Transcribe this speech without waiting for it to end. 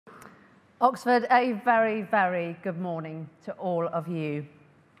Oxford, a very, very good morning to all of you.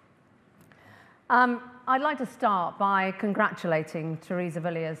 I'd like to start by congratulating Theresa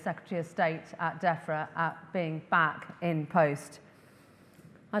Villiers, Secretary of State at DEFRA, at being back in post.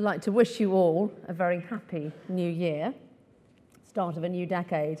 I'd like to wish you all a very happy new year, start of a new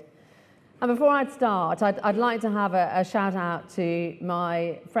decade. And before I start, I'd like to have a shout out to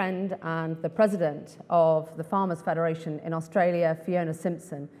my friend and the President of the Farmers Federation in Australia, Fiona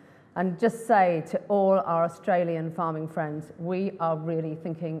Simpson, and just say to all our Australian farming friends, we are really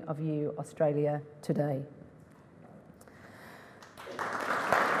thinking of you, Australia, today.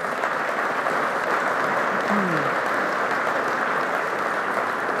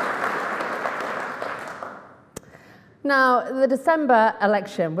 Now, the December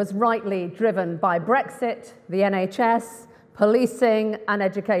election was rightly driven by Brexit, the NHS, policing, and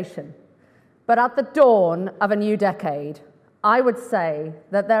education. But at the dawn of a new decade, I would say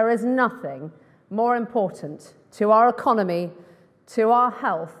that there is nothing more important to our economy, to our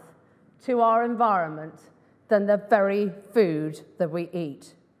health, to our environment, than the very food that we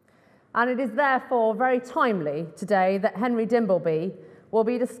eat. And it is therefore very timely today that Henry Dimbleby will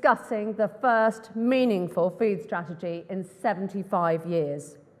be discussing the first meaningful food strategy in 75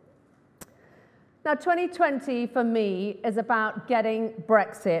 years. Now, 2020 for me is about getting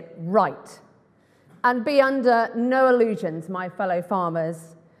Brexit right. And be under no illusions, my fellow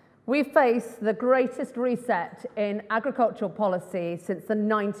farmers, we face the greatest reset in agricultural policy since the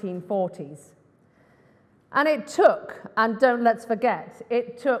 1940s. And it took, and don't let's forget,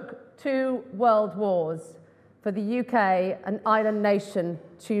 it took 2 world wars for the UK, an island nation,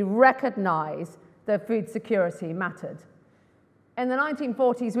 to recognise that food security mattered. In the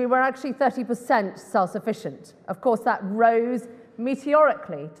 1940s, we were actually 30% self-sufficient. Of course, that rose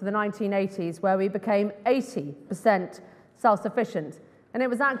meteorically to the 1980s, where we became 80% self-sufficient. And it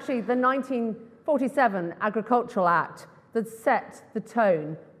was actually the 1947 Agricultural Act that set the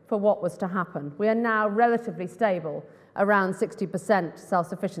tone for what was to happen. We are now relatively stable, around 60%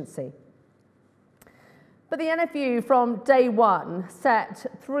 self-sufficiency. But the NFU from day one set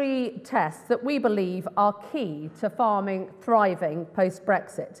 3 tests that we believe are key to farming thriving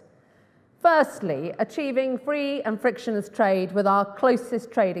post-Brexit. Firstly, achieving free and frictionless trade with our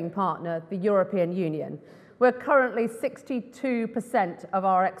closest trading partner, the European Union, where currently 62% of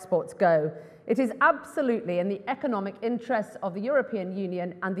our exports go. It is absolutely in the economic interests of the European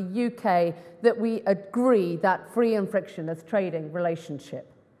Union and the UK that we agree that free and frictionless trading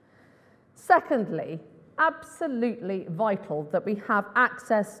relationship. Secondly, absolutely vital that we have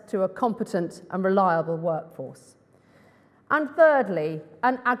access to a competent and reliable workforce. And thirdly,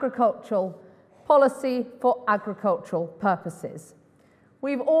 an agricultural policy for agricultural purposes.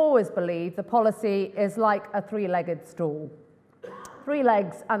 We've always believed the policy is like a 3-legged stool. 3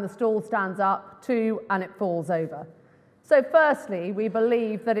 legs and the stool stands up, 2 and it falls over. So firstly, we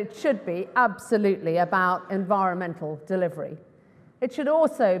believe that it should be absolutely about environmental delivery. It should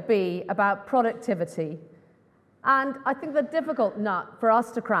also be about productivity. And I think the difficult nut for us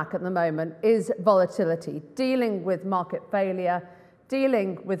to crack at the moment is volatility, dealing with market failure,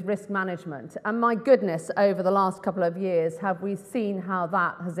 dealing with risk management. And my goodness, over the last couple of years, have we seen how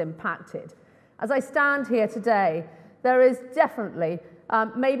that has impacted. As I stand here today, there is definitely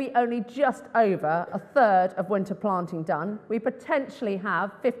maybe only just over 1/3 of winter planting done. We potentially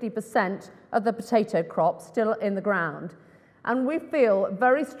have 50% of the potato crop still in the ground. And we feel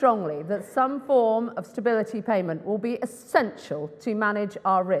very strongly that some form of stability payment will be essential to manage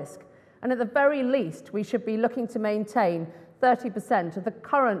our risk. And at the very least, we should be looking to maintain 30% of the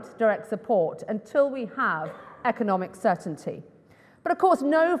current direct support until we have economic certainty. But of course,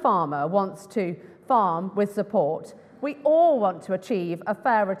 no farmer wants to farm with support. We all want to achieve a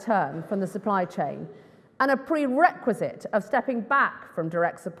fair return from the supply chain. And a prerequisite of stepping back from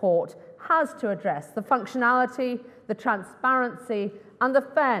direct support has to address the functionality, the transparency, and the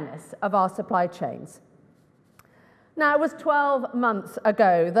fairness of our supply chains. Now, it was 12 months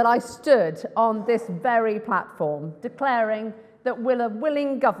ago that I stood on this very platform declaring that with a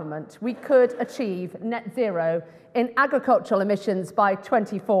willing government, we could achieve net zero in agricultural emissions by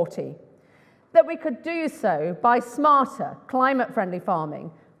 2040. That we could do so by smarter, climate-friendly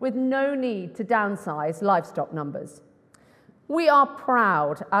farming with no need to downsize livestock numbers. We are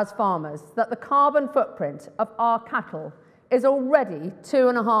proud as farmers that the carbon footprint of our cattle is already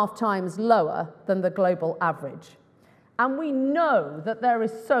 2.5 times lower than the global average. And we know that there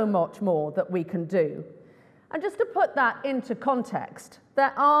is so much more that we can do. And just to put that into context,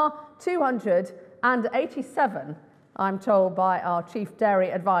 there are 287, I'm told by our chief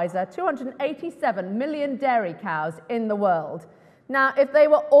dairy advisor, 287 million dairy cows in the world. Now, if they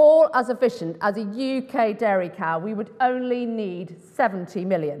were all as efficient as a UK dairy cow, we would only need 70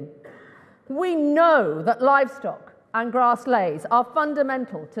 million. We know that livestock and grass lays are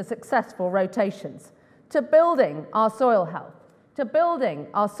fundamental to successful rotations, to building our soil health, to building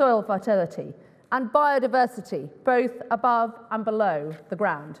our soil fertility and biodiversity, both above and below the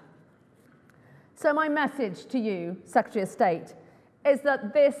ground. So my message to you, Secretary of State, is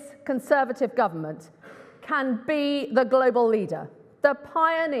that this Conservative government can be the global leader, the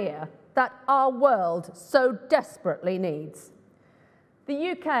pioneer that our world so desperately needs.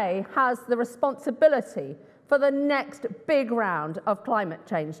 The UK has the responsibility for the next big round of climate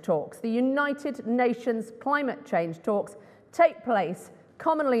change talks. The United Nations climate change talks take place,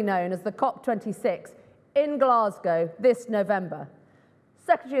 commonly known as the COP26, in Glasgow this November.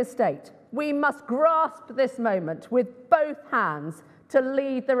 Secretary of State, we must grasp this moment with both hands to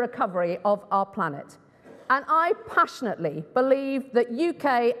lead the recovery of our planet. And I passionately believe that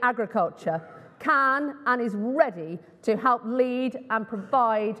UK agriculture can and is ready to help lead and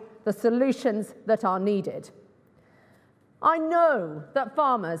provide the solutions that are needed. I know that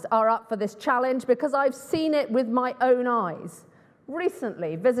farmers are up for this challenge because I've seen it with my own eyes.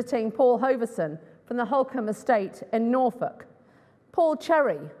 Recently visiting Paul Hoverson from the Holcombe Estate in Norfolk, Paul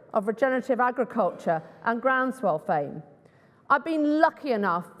Cherry of Regenerative Agriculture and Groundswell fame. I've been lucky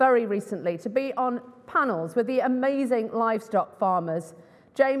enough very recently to be on panels with the amazing livestock farmers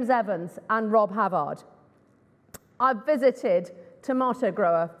James Evans and Rob Havard. I've visited tomato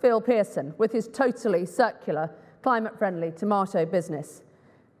grower Phil Pearson with his totally circular, climate-friendly tomato business,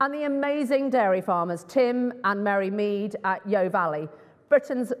 and the amazing dairy farmers Tim and Mary Mead at Yeo Valley,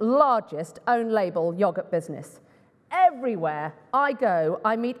 Britain's largest own-label yoghurt business. Everywhere I go,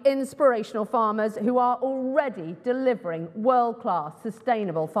 I meet inspirational farmers who are already delivering world-class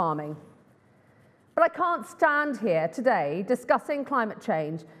sustainable farming. But I can't stand here today discussing climate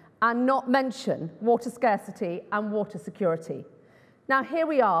change and not mention water scarcity and water security. Now here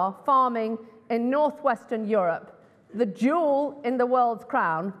we are farming in northwestern Europe, the jewel in the world's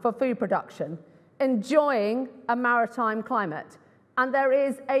crown for food production, enjoying a maritime climate. And there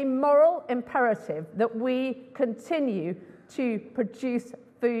is a moral imperative that we continue to produce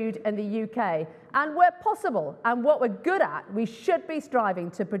food in the UK. And where possible, and what we're good at, we should be striving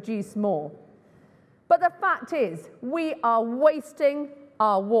to produce more. But the fact is, we are wasting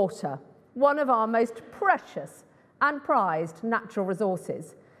our water, one of our most precious and prized natural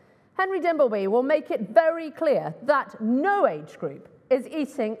resources. Henry Dimbleby will make it very clear that no age group is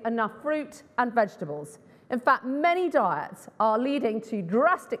eating enough fruit and vegetables. In fact, many diets are leading to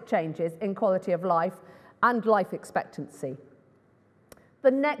drastic changes in quality of life and life expectancy.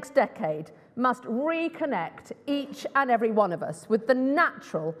 The next decade must reconnect each and every one of us with the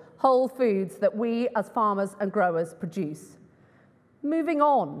natural whole foods that we as farmers and growers produce. Moving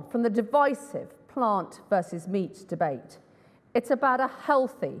on from the divisive plant versus meat debate, it's about a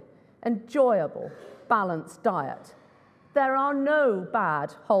healthy, enjoyable, balanced diet. There are no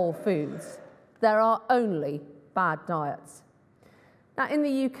bad whole foods. There are only bad diets. Now, in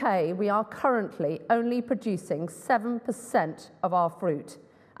the UK, we are currently only producing 7% of our fruit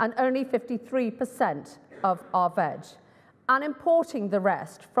and only 53% of our veg, and importing the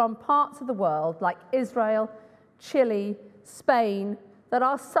rest from parts of the world like Israel, Chile, Spain, that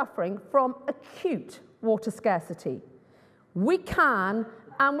are suffering from acute water scarcity. We can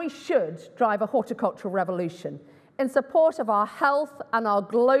and we should drive a horticultural revolution in support of our health and our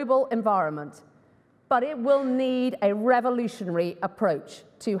global environment. But it will need a revolutionary approach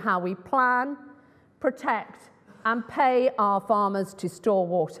to how we plan, protect, and pay our farmers to store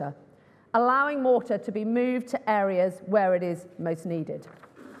water, allowing water to be moved to areas where it is most needed.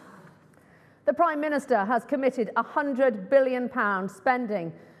 The Prime Minister has committed a £100 billion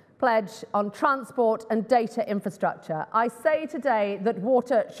spending pledge on transport and data infrastructure. I say today that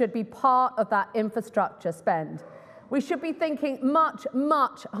water should be part of that infrastructure spend. We should be thinking much,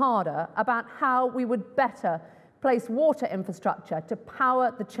 much harder about how we would better place water infrastructure to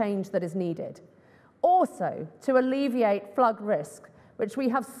power the change that is needed. Also, to alleviate flood risk, which we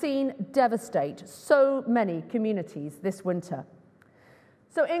have seen devastate so many communities this winter.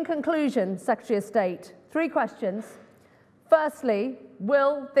 So in conclusion, Secretary of State, 3 questions. Firstly,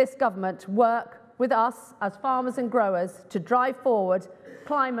 will this government work with us as farmers and growers to drive forward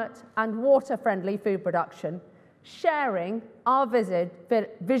climate and water-friendly food production, sharing our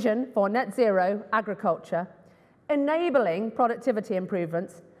vision for net zero agriculture, enabling productivity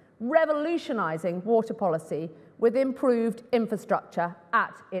improvements, revolutionising water policy with improved infrastructure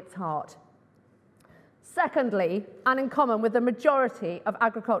at its heart? Secondly, and in common with the majority of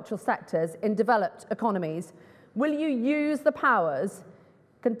agricultural sectors in developed economies, Will you use the powers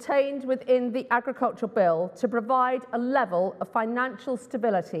contained within the Agricultural Bill to provide a level of financial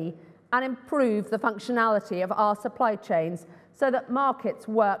stability and improve the functionality of our supply chains so that markets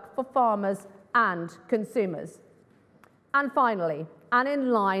work for farmers and consumers? And finally, and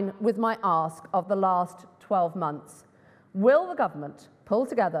in line with my ask of the last 12 months, will the government pull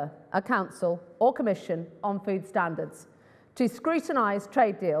together a council or commission on food standards to scrutinise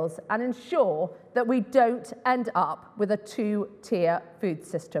trade deals and ensure that we don't end up with a two-tier food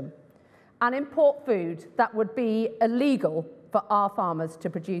system and import food that would be illegal for our farmers to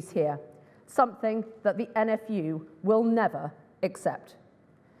produce here, something that the NFU will never accept?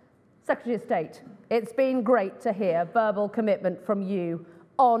 Secretary of State, it's been great to hear verbal commitment from you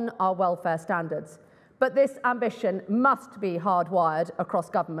on our welfare standards, but this ambition must be hardwired across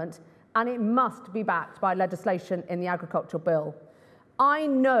government and it must be backed by legislation in the Agricultural Bill. I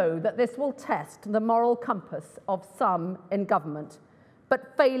know that this will test the moral compass of some in government,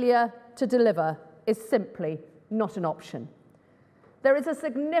 but failure to deliver is simply not an option. There is a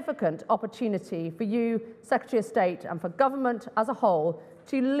significant opportunity for you, Secretary of State, and for government as a whole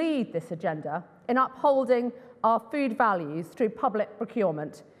to lead this agenda in upholding our food values through public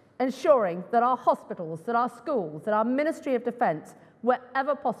procurement, ensuring that our hospitals, that our schools, that our Ministry of Defence,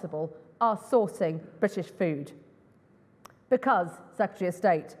 wherever possible, are sourcing British food. Because, Secretary of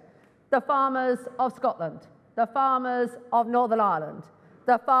State, the farmers of Scotland, the farmers of Northern Ireland,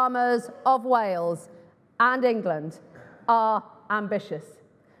 the farmers of Wales and England are ambitious.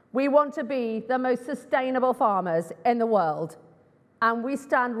 We want to be the most sustainable farmers in the world, and we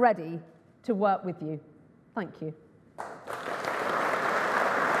stand ready to work with you. Thank you.